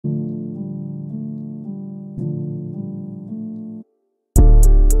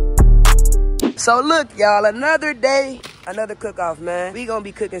So look, y'all, another day, another cook-off, man. We gonna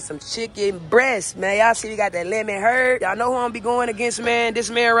be cooking some chicken breast, man. Y'all see we got that lemon herb. Y'all know who I'm gonna be going against, man. This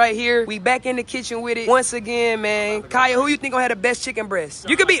man right here. We back in the kitchen with it once again, man. Kaya, who you think gonna have the best chicken breast?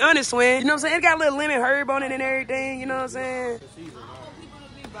 You can be honest, Swin. You know what I'm saying? It got a little lemon herb on it and everything. You know what I'm saying?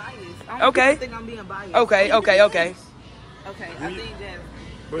 Okay. I think I'm being biased. Okay. Okay, I think that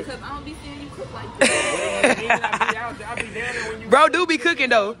because I don't be seeing you cook like that. Bro do be cooking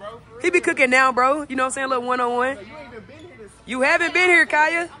though. He be cooking now, bro. You know what I'm saying? A little one-on-one. You haven't been here,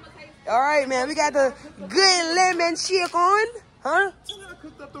 Kaya. All right, man. We got the good lemon chicken. Huh?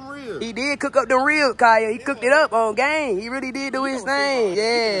 He did cook up the ribs, Kaya. He cooked it up on game. He really did do his thing.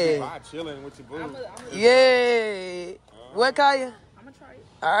 Yeah. Chilling with your boo. Yeah. What, Kaya?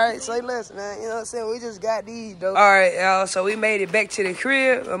 All right, say less, man. You know what I'm saying? We just got these, though. All right, y'all. So we made it back to the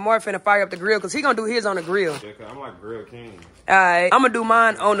crib. Amar finna fire up the grill because he gonna do his on the grill. Yeah, cause I'm like grill king. All right, I'm gonna do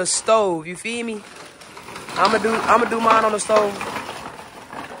mine on the stove. You feel me? I'm gonna do mine on the stove.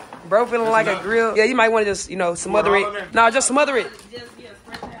 Bro, feeling like a grill. Yeah, you might want to just, you know, smother it. No, just smother it.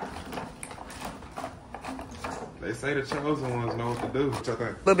 They say the chosen ones know what to do. What you think?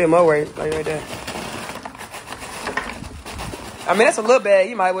 A little bit more weight, like right there. I mean, that's a little bad.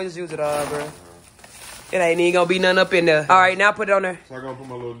 You might well just use it all, bro. It ain't even gonna be nothing up in there. All right, now put it on there. So I'm gonna put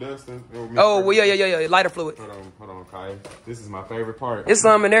my little dust in. Oh, well, yeah. Lighter fluid. Hold on, Kai. This is my favorite part. There's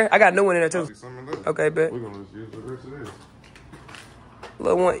some in there. I got a new one in there, too. Some in there. Okay, bet. We're gonna just use the rest of this.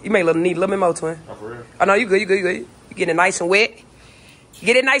 Little one. You may need a little bit more, twin. Oh, for real? Oh, no, you good. You get it nice and wet.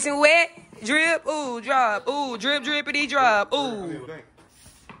 Get it nice and wet. Drip. Ooh, drop. Ooh, drip, drippity, drop. Ooh.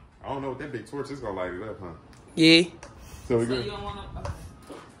 I don't know what that big torch is gonna light it up, huh? Yeah. So we good?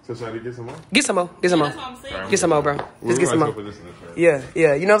 So should I get some more? Get some more. That's what I'm saying. Get some more, bro. Just get some more. Put this in the trash.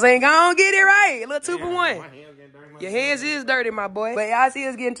 Yeah. You know what I'm saying? Go on, get it right. A little 2 for 1. Your hands is dirty, my boy. But y'all see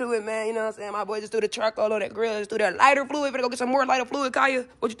us getting to it, man. You know what I'm saying? My boy just threw the charcoal on that grill. Just threw that lighter fluid. Better go get some more lighter fluid, Kaya.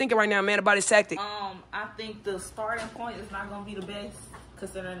 What you thinking right now, man, about his tactic? I think the starting point is not going to be the best,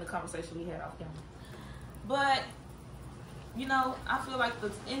 considering the conversation we had off camera. But, you know, I feel like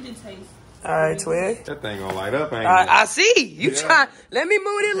the engine taste. All right, twin. That thing gonna light up, ain't it? I see. You try. Let me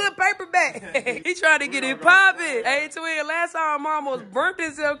move this little paper back. He trying to get it popping. Hey, twin, last time I almost burnt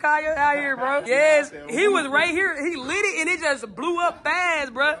himself, Kaya, out here, bro. Yes, he was right here. He lit it, and it just blew up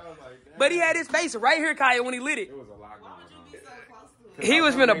fast, bro. But he had his face right here, Kaya, when he lit it. It was a lot going on. He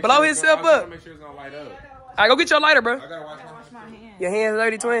was finna blow himself up. Make sure it's gonna light up. All right, go get your lighter, bro. I gotta wash my hands. Your hands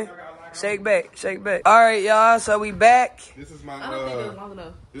dirty, twin. Shake back. All right, y'all. So we back. This is my I don't think it was long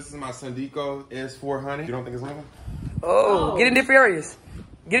enough. This is my Sandico S400. You don't think it's long enough? Oh, get in different areas.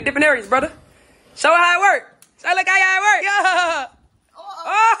 Get in different areas, brother. Show her how it work. Show her how it work. Yeah.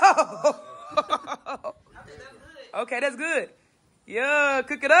 Oh. I think that's good. Okay, that's good. Yeah,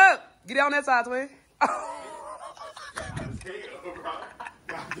 cook it up. Get it on that side, twin.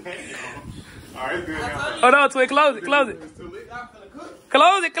 All right, good now. Hold on, twin. Close it. Close it, bro.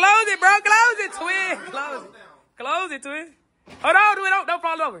 Close it, twin. Close it, twin. Hold on, twin. Don't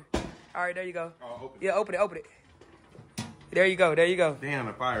fall over. All right, there you go. Oh, open it. Yeah, open it. There you go. Damn,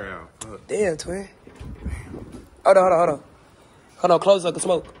 the fire out. Look. Damn, twin. Hold on. Hold on, close it so I can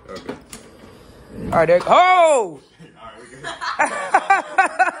smoke. Okay. All right, there. Oh! All right, we good.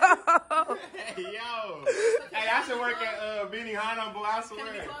 Hey, yo. Hey, I should work at Benny Hanna, boy. I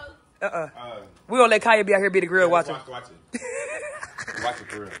swear. We gonna let Kaya be out here be the grill watcher. Watch it. Watch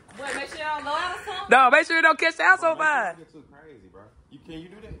it for real. Wait, make sure y'all don't go out or something? No, make sure you don't catch the house on fire. It's too crazy, bro. Can you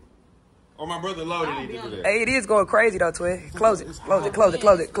do that? Oh, my brother loaded need to do that. Hey, it is going crazy though, twin. Close it. Close it. Close it.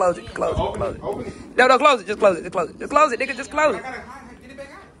 Close it. Close it. Close it. Close it. Open it. No, close it. Just close it. Just close it. Just close it, nigga. Just close it. Get it back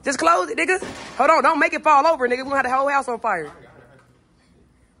out. Just close it, nigga. Hold on. Don't make it fall over, nigga. We gonna have the whole house on fire.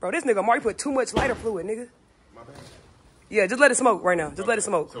 Bro, this nigga Marty put too much lighter fluid, nigga. My bad. Yeah, just let it smoke right now. Just let it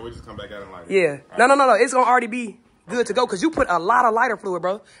smoke. So we just come back out and light it? Yeah. No. It's gonna already be good to go because you put a lot of lighter fluid,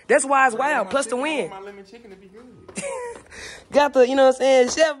 bro. That's why it's wild. Plus the wind. My lemon chicken to be good. Got the, you know what I'm saying,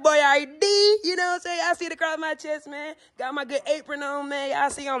 Chef Boy ID, you know what I'm saying? I see it across my chest, man. Got my good apron on, man. Y'all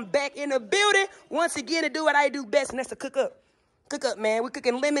see I'm back in the building once again to do what I do best, and that's to cook up. Cook up, man. We're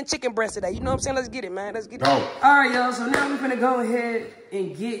cooking lemon chicken breast today. You know what I'm saying? Let's get it, man. Let's get it. Go. All right, y'all. So now we're going to go ahead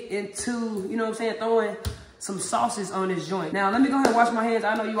and get into, you know what I'm saying, throwing some sauces on this joint. Now, let me go ahead and wash my hands.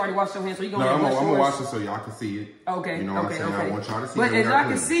 I know you already washed your hands, so you gonna I'm gonna wash it so y'all can see it. Okay, you know what I'm saying? I want y'all to see it. But as y'all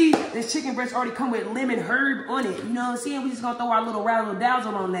can see, this chicken breast already come with lemon herb on it. You know what I'm saying? We just gonna throw our little razzle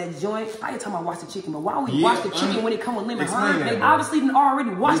dazzle on that joint. I ain't talking about wash the chicken, but why would we wash the chicken when it come with lemon herb? They obviously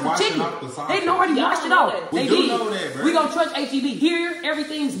already washed the chicken. They already washed it out. They did. Know that, bro. We gonna trust HEB. Here,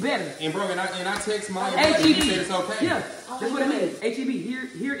 everything's better. And bro, and I text my HEB. He said it's okay. Yeah, that's what it means.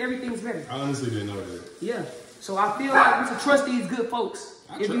 HEB. Here, everything's better. I honestly didn't know that. Yeah. So I feel like we should trust these good folks.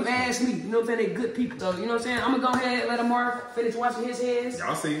 If you ask me, you know what I'm saying, they good people. So, you know what I'm saying? I'm gonna go ahead and let Amar finish washing his hands.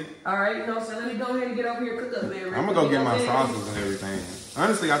 Y'all see it. Alright, you know what I'm saying? Let me go ahead and get over here and cook up, man. I'm gonna go get my sauces and everything.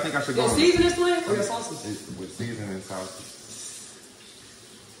 Honestly, I think I should go. Your seasoning slim or your sauces? With seasoning and sauces.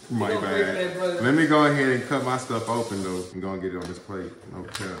 My bad. Let me go ahead and cut my stuff open though. I'm gonna get it on this plate. No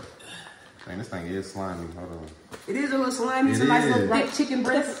cap. Dang, this thing is slimy. Hold on. It is a little slimy. It's a nice little thick chicken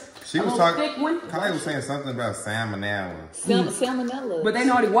breast. She was talking. Katy was saying something about salmonella. Salmonella. But they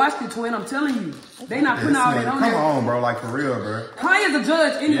already watched it, twin. I'm telling you. They not putting all that on there. Come on, bro. Like for real, bro. Katy's a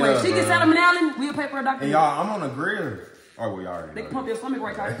judge anyway. She gets salmonella. We'll pay for a doctor. And y'all, I'm on a grill. Oh, we already. They pump your stomach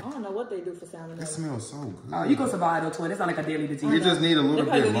right, Katy. I don't know what they do for salmonella. It smells so good. Oh, you can survive though, twin. It's not like a daily disease. You just need a little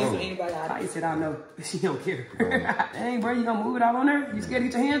bit more. Katy said, I know. She don't care. Dang, bro, you gonna move it out on there? You scared to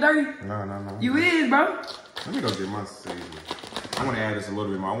get your hands dirty? No. You is, bro. Let me go get my seasoning. I want to add this a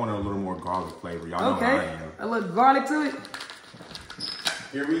little bit more. I want a little more garlic flavor. Y'all know how I am. A little garlic to it.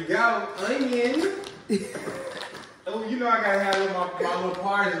 Here we go. Onion. Oh, you know I gotta have my little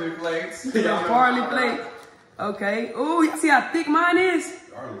parsley flakes. Parsley flakes. Okay. Oh, you see how thick mine is?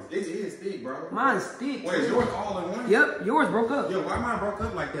 It is thick, bro. Mine's thick. Wait, is yours all in one? Yep, yours broke up. Yo, why mine broke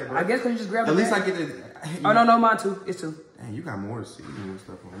up like that, bro? I guess because you just grabbed it. At least I get it. Oh, no, mine too. It's two. Dang, you got more seasoning and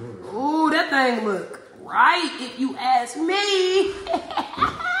stuff on yours. Ooh, that thing look right, if you ask me.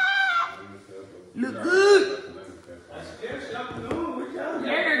 Look good.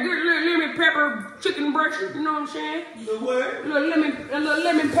 Yeah, good little lemon pepper chicken breast. You know what I'm saying? The what? A little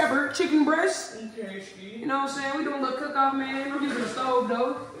lemon pepper chicken breast. You know what I'm saying? We doing a little cook off, man. We're using the stove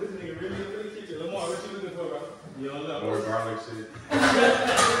though. This nigga really in the kitchen. Lamar, what you looking for, bro? You don't know. More garlic shit.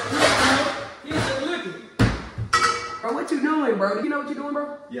 He's looking. Bro, what you doing, bro? You know what you doing,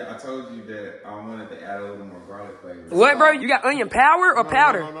 bro? Yeah, I told you that I wanted to add a little more garlic flavor. What, bro? You got onion powder or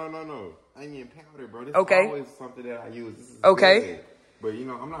powder? No. Onion powder, bro. This okay. is always something that I use. This is okay. Good. But, you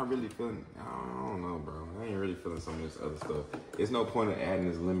know, I'm not really feeling, I don't know, bro. I ain't really feeling some of this other stuff. There's no point of adding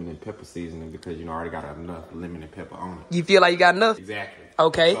this lemon and pepper seasoning because, you know, I already got enough lemon and pepper on it. You feel like you got enough? Exactly.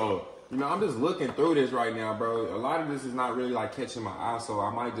 Okay. So, you know, I'm just looking through this right now, bro. A lot of this is not really, like, catching my eye, so I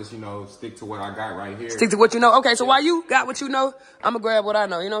might just, you know, stick to what I got right here. Stick to what you know? Okay, so while you got what you know, I'm going to grab what I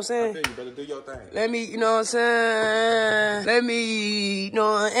know. You know what I'm saying? I feel you better do your thing. Let me, you know what I'm saying? Let me, you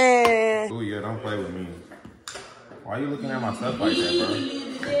know what I'm saying? Ooh, yeah, don't play with me. Why are you looking at my stuff like that, bro?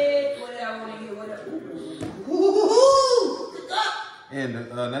 And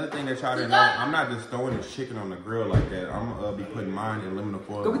another thing that y'all didn't know, I'm not just throwing this chicken on the grill like that. I'm gonna be putting mine in aluminum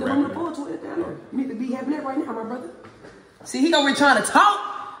foil. Go get the aluminum foil to it down there. You need to be having that right now, my brother. See, he over here trying to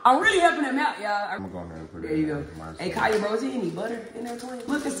talk. I'm really helping him out, y'all. I'm gonna go ahead and put it there. You go. Hey, Katy, bro, is there any butter in there, twin?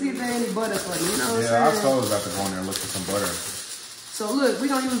 Look and see if there's any butter for you. You know what I'm saying? Yeah, I was about to go in there and look for some butter. So look, we're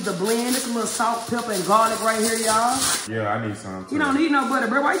gonna use the blend. It's a little salt, pepper, and garlic right here, y'all. Yeah, I need some too. You don't need no butter,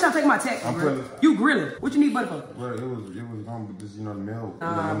 bro. Why you trying to take my tax, bro? You grilling. What you need butter for? Well, it was gonna be just, you know, the milk.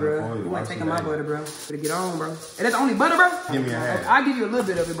 Nah, bro. You ain't taking my butter, bro. Better get on, bro. And that's the only butter, bro? Give me a half. I'll give you a little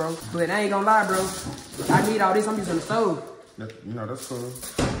bit of it, bro. But I ain't gonna lie, bro. I need all this. I'm using the stove. You know, that's cool.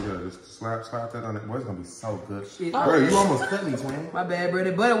 Yeah, just slap that on it. Boy, it's gonna be so good. Shit. Bro, you almost cut me, twin. My bad, bro.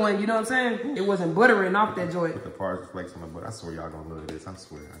 The butter one, you know what I'm saying? It wasn't buttering off that joint. Put the parsley flakes on the butter. I swear y'all gonna love this. I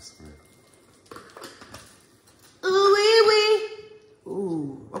swear. Ooh, wee, wee.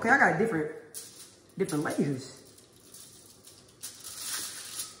 Ooh. Okay, I got different layers.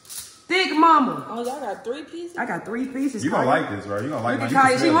 Thick mama. Oh, y'all got 3 pieces? I got 3 pieces. You gonna like this, bro. You gonna like Look at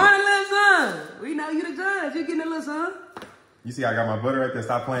Katy. She want a little son. We know you the judge. You getting a little son. You see, I got my butter right there.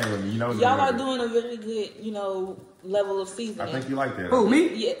 Stop playing with me. You know. Y'all are doing a really good, you know, level of seasoning. I think you like that. Who,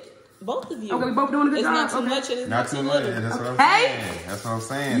 me? Yeah. Both of you. Okay, we both doing a good job. It's not too much and it's not too little. That's what I'm saying. That's what I'm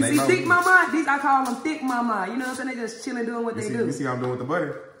saying. You see thick mama? These I call them thick mama. You know what I'm saying? They just chilling doing what they do. You see what I'm doing with the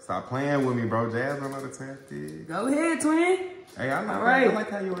butter? Stop playing with me, bro. Jazz on the tactic. Go ahead, twin. Hey, I know. All right. I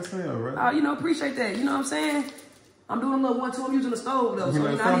like how you smell, bro. Oh, you know, appreciate that. You know what I'm saying? I'm doing a little 1-2. I'm using the stove though, so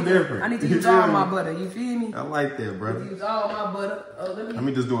I need to use all my butter. You feel me? I like that, brother. I use all my butter. Let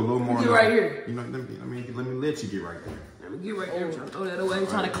me just do a little more. Get right here. You know, let me let you get right there. Let me get right there. I'm trying to throw that away.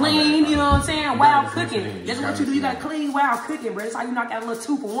 Trying to clean. You know what I'm saying? Wild cooking. That's what you do. You gotta clean wild cooking, bro. That's how you knock out a little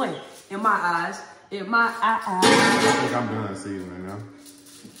 2 for 1 in my eyes. in my eye. I think I'm done seasoning now.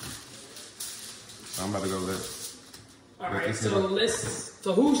 So I'm about to go let. All right,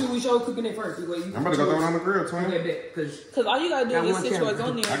 so who should we show cooking it first? I'm about to go throw it on the grill, twin. Okay, bet, Cause all you gotta do is sit yours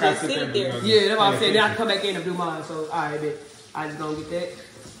on there and just sit it there. Yeah, that's what I'm saying. Then I can come back in and do mine. So, all right, bet. I just gonna get that.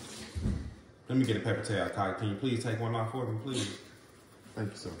 Let me get a pepper tail, Kai. Can you please take one off for me, please? Thank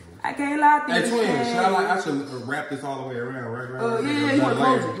you so much. I can't lie to you. Hey, twin, I should wrap this all the way around, right? Yeah, you want to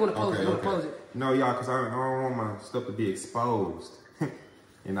close it. You want to close it. No, y'all, because I don't want my stuff to be exposed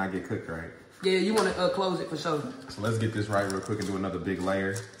and not get cooked right. Yeah, you want to close it for sure. So let's get this right real quick and do another big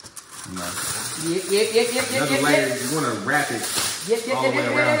layer. You know. Yep. Another layer, you want to wrap it all the way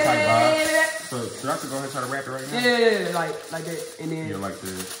around type vibe. So should I have to go ahead and try to wrap it right now? Yeah, like that. And then. Yeah, like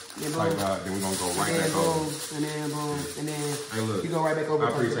this. Type vibe. Then we're going to go right back over. And then boom. And then. Hey, look. You go right back over. I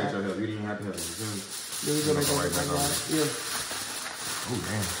appreciate your help. You didn't have to help me. Then you go right back over. Yeah. Oh,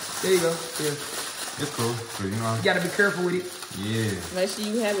 damn. There you go. Yeah. It's cool. So, you know. You got to be careful with it. Yeah. Make sure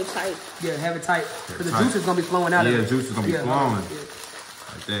you have it tight. Yeah, have it tight. Because the juice is going to be flowing out of it. Yeah, the juice is going to be flowing. Yeah.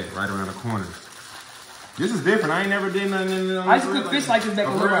 Like that, right around the corners. This is different. I ain't never did nothing in I used to cook fish like this back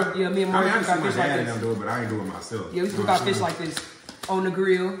in the day. Yeah, me and Mark cook our fish like this. Do it, but I ain't doing it myself. Yeah, we used to cook our fish like this on the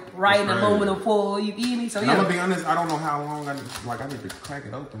grill, right in the aluminum foil. You eat me? So yeah. I'm gonna be honest. I don't know how long I need to crack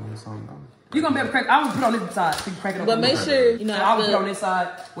it open or something. You're gonna be able to crack. I would put it on this side so you can crack it open. But make sure you know. So I would put it on this side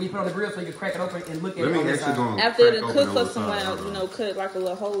when you put it on the grill so you can crack it open and look at it on this side. After it cook for some while, you know, cut like a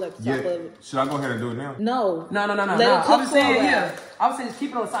little hole at the top of it. Should I go ahead and do it now? No. No. Let it cook for a while. I was saying just keep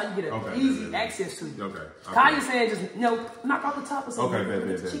it on the side. You get an easy access to it. Okay. Kaya said just knock off the top or something.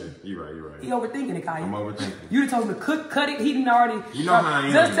 Okay, you're right. He overthinking it, Kaya. I'm overthinking. You told him to cut it. He didn't already. You know how I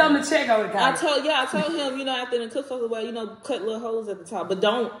am. Just tell him to check on it, Kaya. I told him, you know, after the cook for a while, you know, cut little holes at the top, but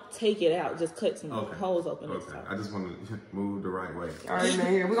don't take it out. Just cut some holes open. Okay. I just want to move the right way. All right,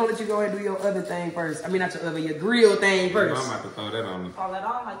 man. Here we're gonna let you go ahead and do your other thing first. I mean, not your oven, your grill thing first. I'm about to throw that on. Oh, I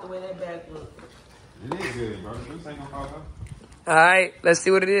don't like the way that bag looks. It is good, bro. This ain't gonna fall off. All right, let's see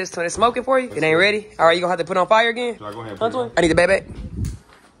what it is. It's smoking for you. It ain't ready. All right, you gonna have to put it on fire again. Should I go ahead and put it on? I need the bag back.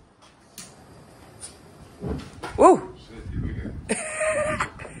 Woo.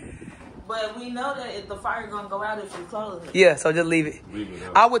 But we know that if the fire gonna go out if you close it. Yeah, so just leave it.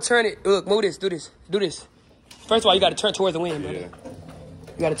 I would turn it. Look, move this. Do this. First of all, you gotta turn towards the wind, brother.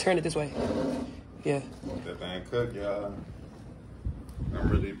 You gotta turn it this way. Yeah. That thing cooked, y'all. I'm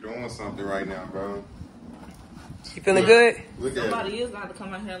really doing something right now, bro. You feeling good? Somebody is gonna have to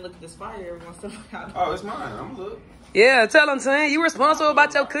come out here and look at this fire every once in a while. Oh, it's mine. I'm gonna look. Yeah, tell them, son. You responsible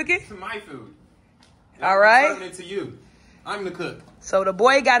about your cooking? It's my food. All right. I'm serving it to you. I'm the cook. So the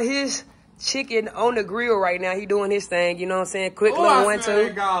boy got his chicken on the grill right now. He doing his thing. You know what I'm saying? Quick little 1,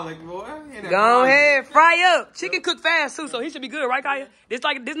 2. Garlic, boy. Go ahead, fry up. Chicken cook fast too, so he should be good, right, Kaya? This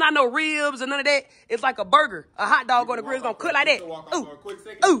not no ribs or none of that. It's like a burger, a hot dog on the grill. It's gonna cook like that.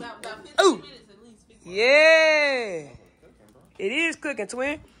 Ooh. Yeah. It is cooking,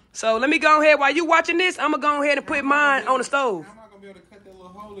 twin. So let me go ahead. While you watching this, I'm gonna go ahead and put mine on the stove. I'm not gonna be able to cut that little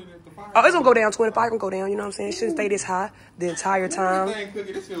hole in it if the fire. Oh, it's gonna go down, twin. The fire gonna go down. You know what I'm saying? It shouldn't stay this high the entire time.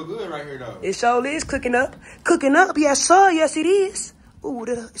 This feels good right here, though. It sure is cooking up. Cooking up, yes, sir. Yes, it is. Ooh,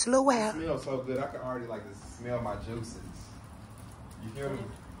 it's a little wild. It smells so good. I can already smell my juices. You feel me?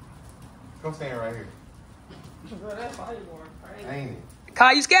 Come stand right here. Bro, that fire going crazy. Ain't it?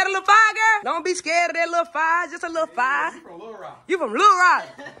 Kyle, you scared of little fire, girl? Don't be scared of that little fire. Just a little fire. You from Little Rock. You from Little Rock.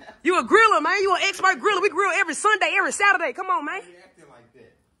 You a griller, man. You an expert griller. We grill every Sunday, every Saturday. Come on, man. Why you acting like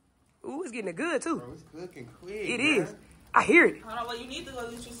that? Ooh, it's getting good, too. Bro, it's cooking quick. It is. I hear it. Hold on, well, you need to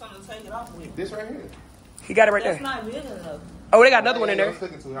go get you something to take it off with. This right here. He got it right That's there. not big enough. Oh, they got another one in there. It's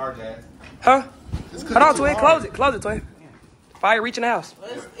cooking too hard, Jazz. Huh? Hold on, twin. Close it. Close it, twin. Fire reaching the house. Well,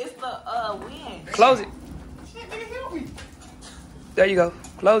 it's the wind. Close it. Shit, nigga, help me. There you go.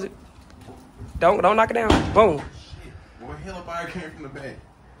 Close it. Don't knock it down. Boom. Shit. Boy, hell of fire came from the back.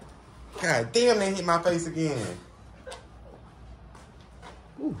 God damn, they hit my face again.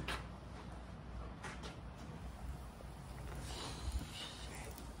 Ooh.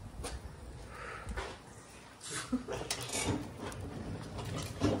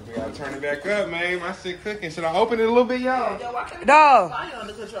 We gotta turn it back up, man. My shit cooking. Should I open it a little bit, y'all? Yo, why can't No. fire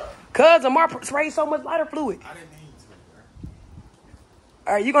under control? Cuz Amar sprayed so much lighter fluid. I didn't need to, bro.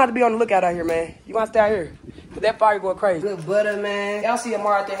 All right, you gonna have to be on the lookout out here, man. You gonna stay out here. Cause that fire going crazy. Good butter, man. Y'all see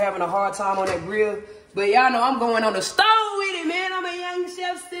Amar out there having a hard time on that grill. But y'all know I'm going on the stove with it, man. I'm a young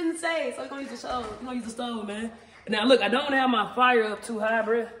chef sensei. So I'm gonna use the stove. I'm gonna use the stove, man. Now look, I don't have my fire up too high,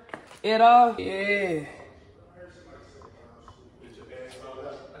 bruh. At all. Yeah.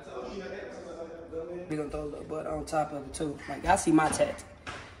 We gonna throw a little butter on top of it too. Like, I see my tactic.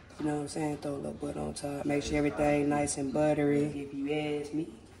 You know what I'm saying? Throw a little butter on top. Make sure everything nice and buttery. If you ask me.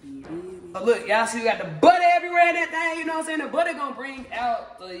 Oh, look, y'all see we got the butter everywhere in that thing, you know what I'm saying? The butter gonna bring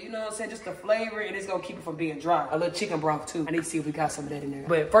out the, you know what I'm saying, just the flavor, and it's gonna keep it from being dry. A little chicken broth too. I need to see if we got some of that in there.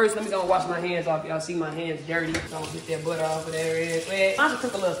 But first, let me go wash my hands off. Y'all see my hands dirty. Don't get that butter off of there. Well, I should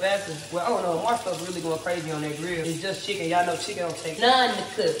cook a little faster. Well, I don't know. Amar stuff's really going crazy on that grill. It's just chicken. Y'all know chicken don't take none to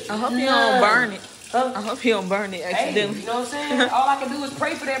cook. I hope you don't burn it. Huh? I hope he don't burn it accidentally. Hey, you know what I'm saying? All I can do is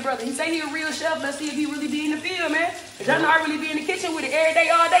pray for that brother. He say he a real chef. Let's see if he really be in the field, man. Cause y'all know I really be in the kitchen with it every day,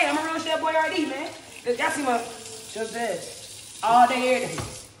 all day. I'm a real chef boy already, man. Y'all see my just that all day, every day.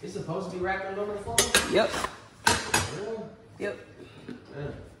 It's supposed to be wrapped in aluminum foil? Yep. Really? Yep.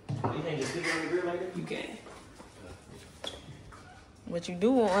 Yeah. You can't just stick it on the grill like that? You can. But you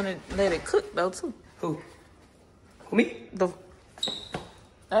do want to let it cook though too. Who? Who, me?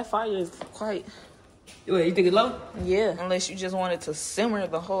 That fire is quite. What, you think it's low? Yeah, unless you just want it to simmer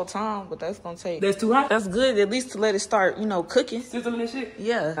the whole time, but that's gonna take. That's too hot? That's good, at least to let it start, you know, cooking. Sizzling and shit?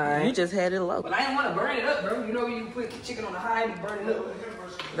 Yeah, Alright. you just had it low. But I didn't want to burn it up, bro. You know when you put chicken on the high and you burn it up?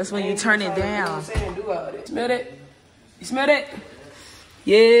 That's when you turn it down. You know what I'm saying? Do all that. Smell that? You smell that?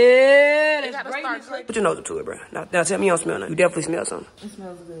 Yeah, that's gotta great. start cooking. Put your nose up to it, bro. Now tell me you don't smell nothing. You definitely smell something. It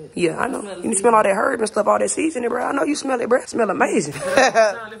smells good. Yeah, I know. You smell all that herb and stuff, all that seasoning, bro. I know you smell it, bro. It smell amazing.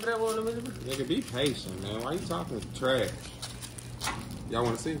 Nigga, be patient, man. Why you talking trash? Y'all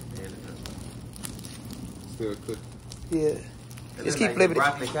want to see? Still cooking. Yeah. Just keep flipping it.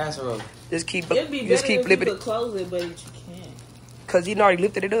 Broccoli casserole. Just keep It'd be just better keep if flipping you it. could close it, but you can't. Cause you already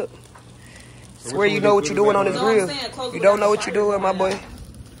lifted it up. So Swear which you one know you what you're doing on this No, I'm grill. saying close You it don't without know the what you're fire doing, my going boy. out.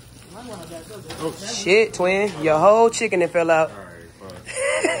 My one got cooked. Oh, Shit, twin. Your whole chicken that fell out. Alright, fuck.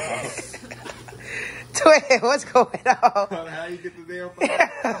 Twin, what's going on? How you get the damn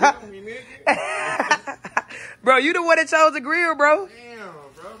fucking me, nigga? Bro, you the one that chose the grill, bro. Damn,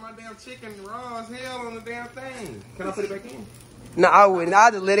 bro. My damn chicken raw as hell on the damn thing. Can I put it back in? No, I wouldn't.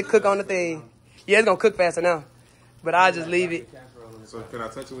 I'll just let it cook on the thing. Yeah, it's gonna cook faster now. But I'll just leave it. So can I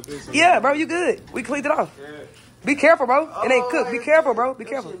touch it with this? Yeah, bro, you good. We cleaned it off. Be careful, bro. It ain't cooked. Be careful, bro. Be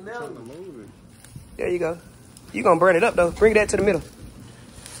careful. There you go. You gonna burn it up, though. Bring that to the middle.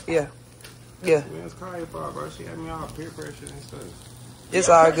 Yeah. Yeah. Man, it's Katy fault, bro. She had me all peer pressure and stuff. It's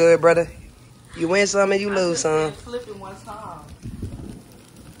all good, brother. You win some and you lose some. Flip it one time.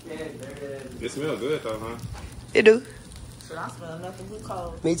 It smells good though, huh? It do. Shit, I smell nothing but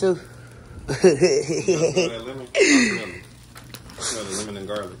cold. Me too. I smell that lemon. I smell the lemon and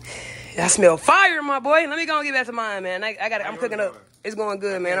garlic. I smell fire, my boy. Let me go and get back to mine, man. I got it. I'm cooking up. It's going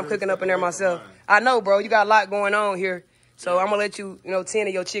good, man. I'm cooking up in there myself. I know, bro. You got a lot going on here. So I'm gonna let you, tend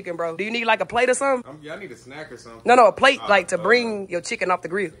to your chicken, bro. Do you need like a plate or something? I need a snack or something. No, a plate like to bring your chicken off the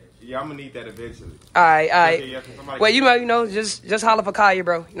grill. Yeah, I'm gonna need that eventually. All right. Yeah, Well, just holler for Kaya,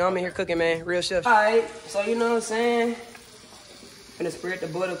 bro. I'm in here cooking, man. Real chef. All right. So you know what I'm saying? Gonna spread the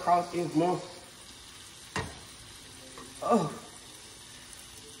butter across even more. Oh.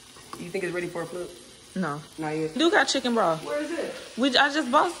 You think it's ready for a flip? No. Not yet. You got chicken broth. Where is it? I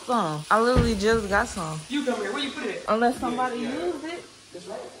just bought some. I literally just got some. You come here. Where you put it? Unless somebody used it. That's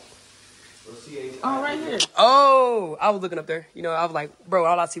right. Oh, right here. Oh, I was looking up there. I was like, bro,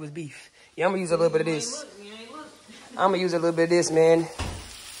 all I see was beef. Yeah, I'm gonna use a little bit of this. I'm gonna use a little bit of this, man.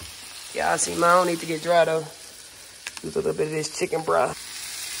 Yeah, I see mine. I don't need to get dry though. Use a little bit of this chicken broth.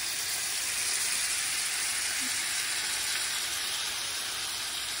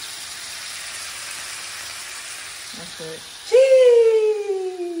 That's it.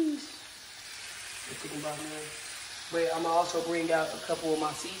 Cheese. The chicken broth, man. But I'm gonna also bring out a couple of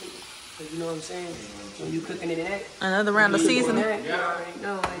my seasonings. You know what I'm saying? When you cooking it in that. Another round of seasoning. You already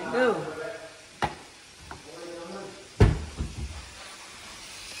know how you do.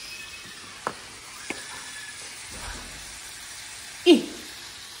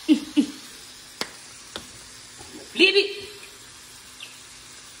 Flip it.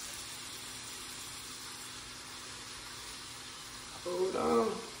 Hold on.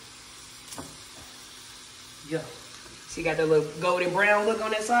 Yeah. See, got that little golden brown look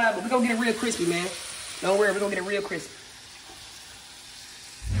on that side, but we're gonna get it real crispy, man. Don't worry, we're gonna get it real crispy.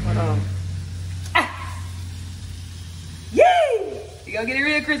 Hold on. Ah! Yay! You gonna get it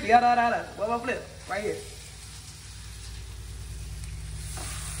real crispy. Hold on. One more flip. Right here.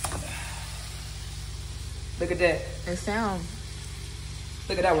 Look at that. It sounds.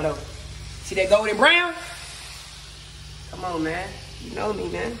 Look at that one, though. See that golden brown? Come on, man. You know me,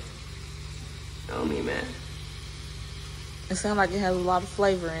 man. Know me, man. It sounds like it has a lot of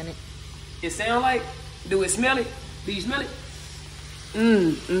flavor in it. It sound like? Do it smell it? Do you smell it?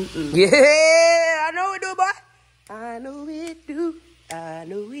 Yeah, I know it do, boy. I know it do. I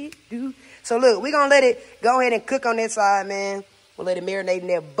know it do. So look, we gonna let it go ahead and cook on that side, man. We'll let it marinate in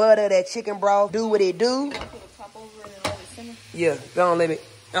that butter, that chicken broth, do what it do. Yeah, go on, let me.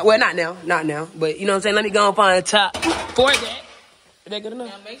 Well, not now. But you know what I'm saying? Let me go and find a top for that. Is that good enough?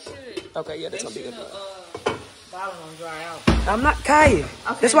 Now make sure. Okay, yeah, that's gonna be good. The bottom don't dry out. I'm not Kaya. Okay.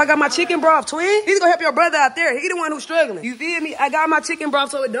 That's why I got my chicken broth, twin. He's gonna help your brother out there. He the one who's struggling. You feel me? I got my chicken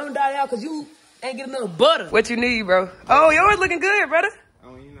broth so it don't die out because you ain't getting enough butter. What you need, bro? Oh, yours looking good, brother.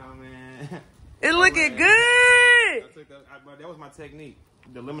 Oh, you know, man. It's looking good. That was my technique.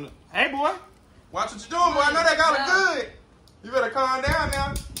 The lemon. Hey, boy. Watch what you're doing, boy. I know that garlic good. You better calm down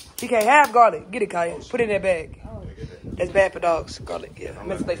now. You can't have garlic. Get it, Kaya. Put it in that bag. Oh. That's bad for dogs. Garlic, yeah. I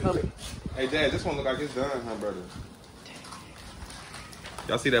messed up stomach. Hey, Dad, this one look like it's done, huh, brother?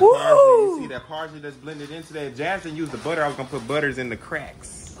 Y'all see that parsley? You see that parsley that's blended into that? Jazz didn't use the butter. I was going to put butters in the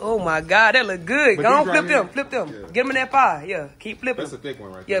cracks. Oh, my God. That look good. But go on, right flip them. Yeah. Get them in that fire. Yeah, keep flipping. That's a thick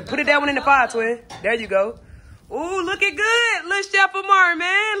one right there. Yeah, put it that one in the fire, twin. There you go. Ooh, looking good. Little Chef Amar,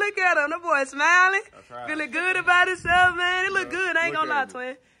 man. Look at him. The boy smiling. Feeling good about himself, man. It look good. I ain't gonna lie,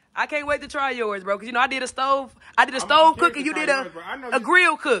 twin. I can't wait to try yours, bro. Because, you know, I did a stove cook and you did a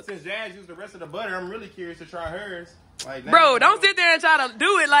grill cook. Since Jazz used the rest of the butter, I'm really curious to try hers. Like, bro, don't sit there and try to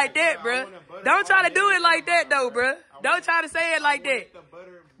do it like that, bro. Don't try to do it like that, though, bro. Don't try to say it like that.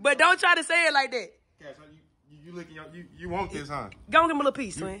 But don't try to say it like that. You looking, you want this, huh? Go and give him a little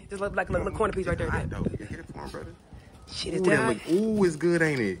piece, twin. Just like a little corner piece right there. I know. You can get it for him, brother. Shit, it's done. Ooh, it's good,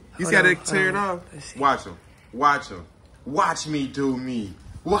 ain't it? You see how they tear it off? Watch him. Watch him. Watch me do me.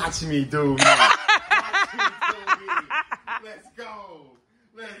 Watch me do me. Watch me do me. Let's go.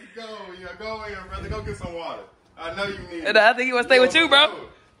 Let's go. Yeah, go in, brother. Go get some water. I know you need it. I think he want to stay with you, bro.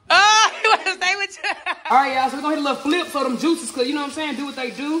 Oh, he want to stay with you. All right, y'all. So we're going to hit a little flip so them juices, because you know what I'm saying? Do what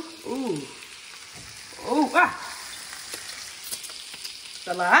they do. Ooh. Ooh, ah. It's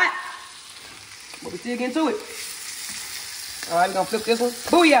a lot hot. But we still getting to it. All right, we're going to flip this one.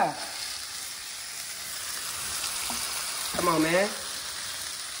 Booyah. Come on, man.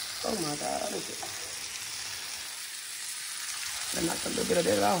 Oh, my God. I knocked a little bit of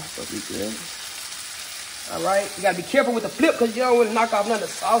that off, but we good. All right. You got to be careful with the flip because you don't want to knock off none of the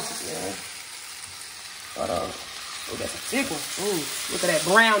sauces, man. But, oh, that's a thick one. Ooh, look at that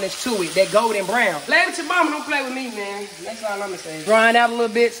brownness to it, that golden brown. Play with your mama, don't play with me, man. That's all I'm gonna say. Drying out a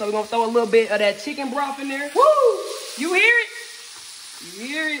little bit, so we're gonna throw a little bit of that chicken broth in there. Woo! You hear it? You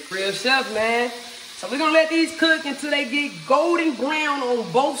hear it? Real chef, man. So we're gonna let these cook until they get golden brown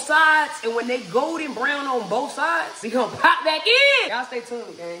on both sides. And when they golden brown on both sides, we gonna pop back in. Y'all stay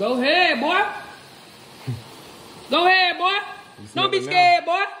tuned, gang. Go ahead, boy. Go ahead, boy. Don't be scared,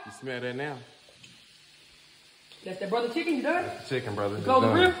 boy. You smell that now? That's that brother chicken, you done? Chicken, brother. You close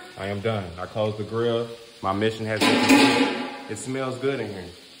the grill? I am done. I closed the grill. My mission has been completed. It smells good in here.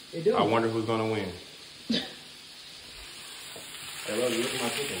 It do. I wonder who's gonna win. Hey, look at my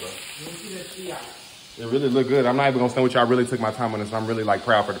chicken, bro. It really look good. I'm not even gonna say what y'all really took my time on this. I'm really like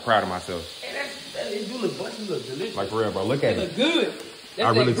proud of myself. Hey, it do look bunch, look delicious. Like for real, bro. Look at it. Look good. That's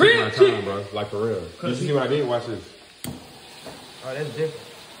I really took my chicken. time, bro. Like for real. You see what I did? Watch this. Oh, that's different.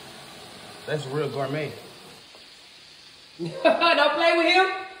 That's real gourmet. Don't play with him.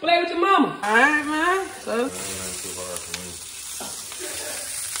 Play with your mama. All right, man. So.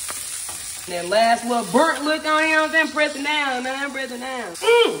 That last little burnt look on here, I'm pressing down, man. Pressing down.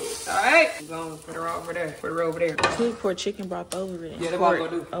 All right. I'm going to put her over there. Put her over there. Please pour chicken broth over it. Yeah, that's what I'm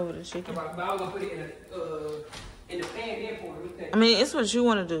going to do. Over the chicken. But I was going to put it in the pan, then pour it. I mean, it's what you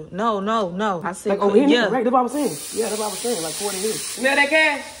want to do. No. I said, like over here? Yeah. Right, that's what I was saying. Yeah, that's what I was saying. Like pour it in here. Smell that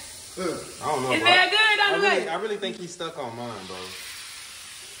cash? I don't know. It's very good, don't it? I really think he's stuck on mine, bro.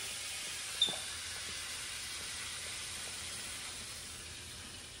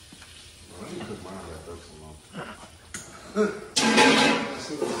 Let me cook mine that first so long.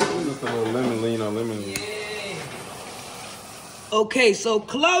 Just a little lemon lean on lemon. Yeah. Okay, so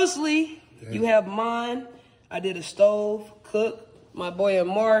closely, you have mine. I did a stove cook. My boy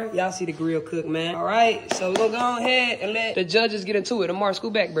Amar, y'all see the grill cook, man. All right, so we're gonna go ahead and let the judges get into it. Amar,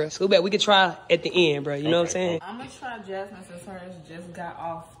 scoot back, bro. Scoot back. We can try at the end, bro. You know what I'm saying? I'm gonna try Jasmine since hers just got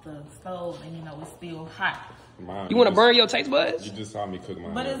off the stove and you know it's still hot. Mine, you want to burn your taste buds? You just saw me cook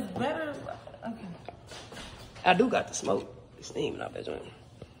mine. But it's better. Okay. I do got the smoke. It's steaming out that joint.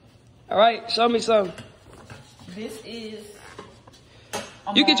 All right, show me some. This is.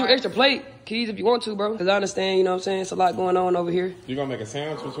 You get your extra plate, Keys, if you want to, bro. Because I understand, you know what I'm saying? It's a lot going on over here. You gonna make a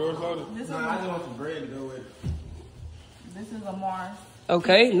sandwich with yours loaded? This is I just want some bread to go with it. This is Amar.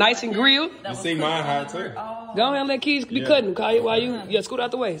 Okay, nice and grilled. You see mine hot too. Oh. Go ahead and let Keys be cutting, Kyle, while you, scoot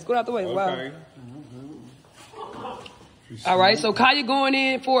out the way. Scoot out the way. Okay. Wow. All right, so Kaya going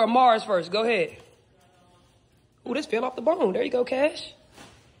in for Amar's first. Go ahead. Ooh, this fell off the bone. There you go, Cash.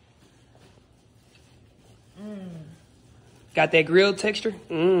 Got that grilled texture?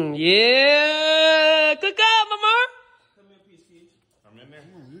 Yeah. Cook up, Amar. Come in, piece, kid. I'm in there.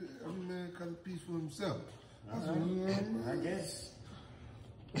 Every man cut a piece for himself. That's I guess.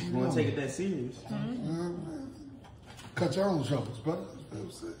 You want to take it that serious? Cut your own troubles, brother. That's what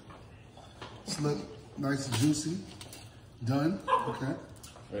I'm saying. Slick, nice and juicy. Done. Okay.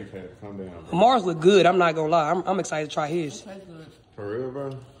 Okay, calm down, bro. Amar's look good. I'm not gonna lie. I'm excited to try his. For real, bro?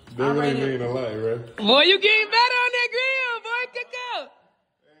 That really mean a lot, bro. Boy, you getting better on that grill, boy. Cook up.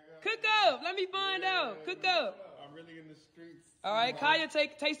 Cook up. Let me find out. Cook up. I'm really in the streets. All right, Kaya,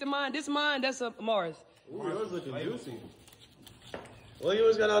 taste of mine. This mine, that's Amar's. Ooh, yours looking juicy. Well, you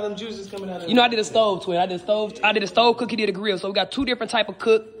always got all them juices coming out of You know, I did a stove, twin. I did a stove cook. He did a grill. So we got two different type of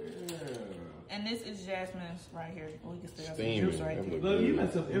cook. And this is Jasmine's right here. We can still have some Steaming. juice right there. Look, you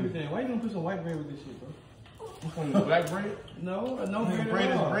messed up everything. Why you gonna put some white bread with this shit, bro? Black bread? No bread Bread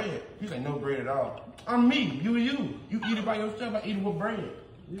at is all. bread. You say no bread at all. I'm me. You. You eat it by yourself. I eat it with bread.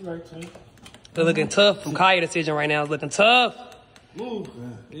 You right, too. They're looking tough from Kaya decision right now. It's looking tough. Move.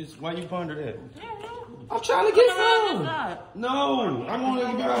 Why you ponder that? I'm trying to get some. Stop. No, I'm gonna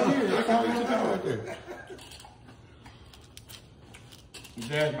let you out here. I can't wait to go right there.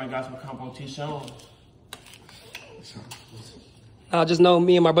 Dad might got some competition. I just know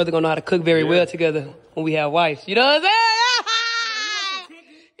me and my brother gonna know how to cook very well together when we have wives. You know what I'm saying?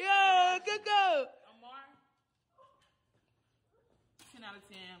 Yo, cook up. Amar, 10 out of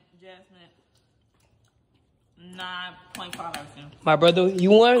 10. Jasmine, 9.5 out of 10. My brother, you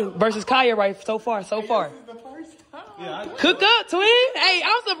won versus Kaya right so far. Yeah, Cook up, twin. Hey,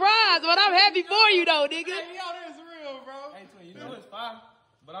 I'm surprised, but I'm happy for you though, nigga. Yo, that's real, bro. Hey, twin, you know it's fire,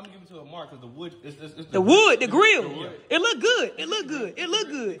 but I'm gonna give it to Amar because the wood, it's The wood, the grill. It look good. It look good. It look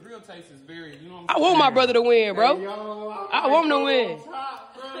The good. grill taste is very, you know what I I'm want my brother to win, bro. Yo, I want him to win.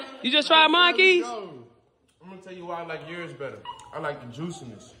 You just tried mine, Keys? I'm gonna tell you why I like yours better. I like the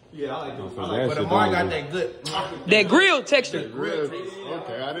juiciness. Yeah, I like those. But Amar got that good. That grill texture.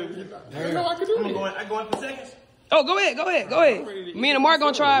 Okay, I didn't know I could do it. I go in for seconds. Oh, go ahead. Me and Amar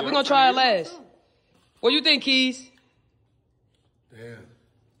gonna try it. We're gonna try it last. What you think, Keys? Damn.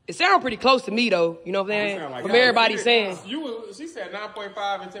 It sounds pretty close to me, though. You know what I'm saying? sound like From y'all- everybody's saying. She said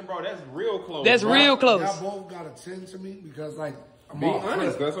 9.5 and 10, bro. That's real close. That's bro. real close. Y'all both got a 10 to me because, like, I'm Be all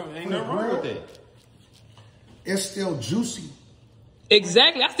honest, for that's what ain't nothing wrong with that. It's still juicy.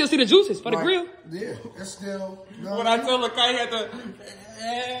 Exactly. I still see the juices for the Like, grill. Yeah, it's still. When I told her, Kai had to.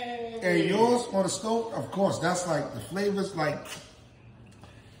 And yours on the stove, of course, that's like the flavors, like,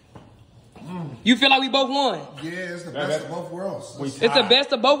 You feel like we both won. yeah, it's the best of both worlds. It's the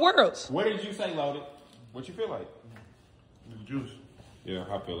best of both worlds. What did you say, Loaded? What you feel like? Juice. Yeah,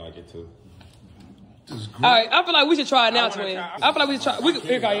 I feel like it too. It's All right, I feel like we should try it now, wanna twin. try- I feel like we should try. We could,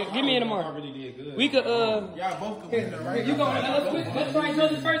 here, Kaya, give me in I tomorrow. really did good. We could, Y'all both can win, right? you go, let's try each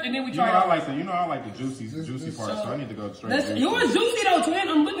other first, and then we You know, try I it. like the juicy part, so I need to go straight. Let's, to yours juicy though, twin.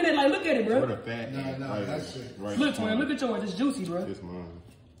 I'm looking at look at it, What bro. a fat. No, like, that's it. Right Look, twin, look at yours. It's juicy, bro. This mine.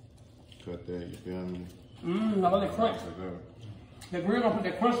 Cut that, you feel me? I love that crunch. Like that. The grill gonna put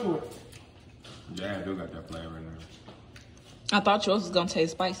that crunch to it. Yeah, I do got that flavor in there. I thought yours was going to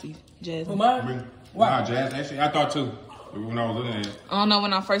taste spicy, Jasmine. For mine? Nah, Jazz, actually, I thought too. When I was looking at it. I don't know,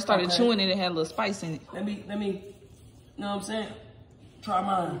 when I first started Okay. chewing it, it had a little spice in it. Let me, you know what I'm saying? Try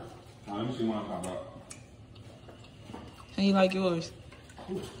mine. Let me see mine pop out. And you like yours?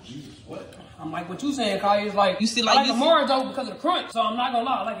 Jesus, what? I'm like what you saying, Kaya. Is like You see, I like, like you the see- Amar though because of the crunch. So I'm not gonna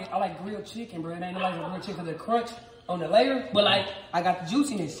lie, I like it. I like grilled chicken, bro. It ain't like a grilled chicken because of the crunch on the layer, but like I got the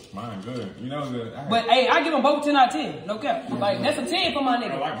juiciness. Mine good. You know good. But hey, I give them both 10 out of 10. No cap. Like that's a 10 for my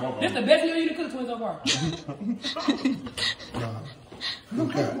nigga. I like both of This them. the best meal you could cook so far.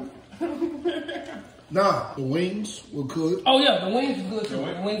 Nah, the wings were good. Oh yeah, the wings is good too.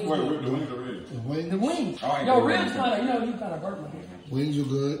 The wings is Wait, good. the wings are real. The wings, The wings. I like Yo, the ribs wings. kind of, you kind of burnt my head. wings were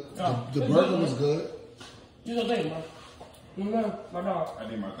good. Oh, The it's burger good, was man. good. You know what I'm saying, bro? You know, my dog. I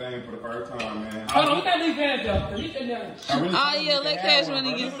did my thing for the first time, man. Hold on, we can't leave Cash though. 'Cause he sitting there. Oh, yeah, let Cash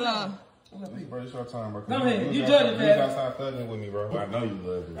really get some. Bro, it's your time, bro. Go ahead. You was judge it, outside- man. You was outside thugging with me, bro. I know you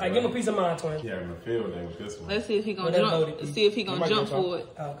love me. All right, give him a piece of mine, twin. Yeah, having a field day with this one. Let's see if he gonna Well, that's jump. loaded. See if he gonna jump for it.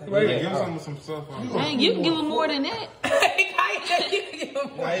 Okay. Yeah, give him some stuff on. Dang, you can give him more than that. Hey, Kaya.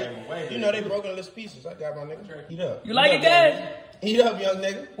 You know they broken in little pieces. I got my nigga. Eat up. You like it, guys? Eat up, young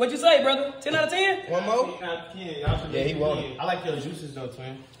nigga. What you say, brother? 10 out of 10? One more? 10 out of 10. Y'all should Yeah, he won. I like your juices though,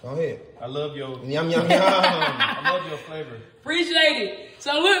 twin. Go ahead. I love your Yum, yum, yum. I love your flavor. Appreciate it.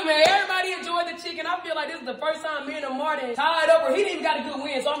 So look, man, everybody enjoyed the chicken. I feel like this is the first time me and Amar tied up, or he didn't even got a good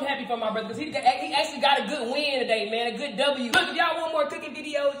win. So I'm happy for my brother because he actually got a good win today, man. A good W. Look, if y'all want more cooking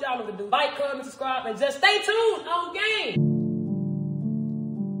videos, y'all know what to do. Like, comment, subscribe, and just stay tuned on game.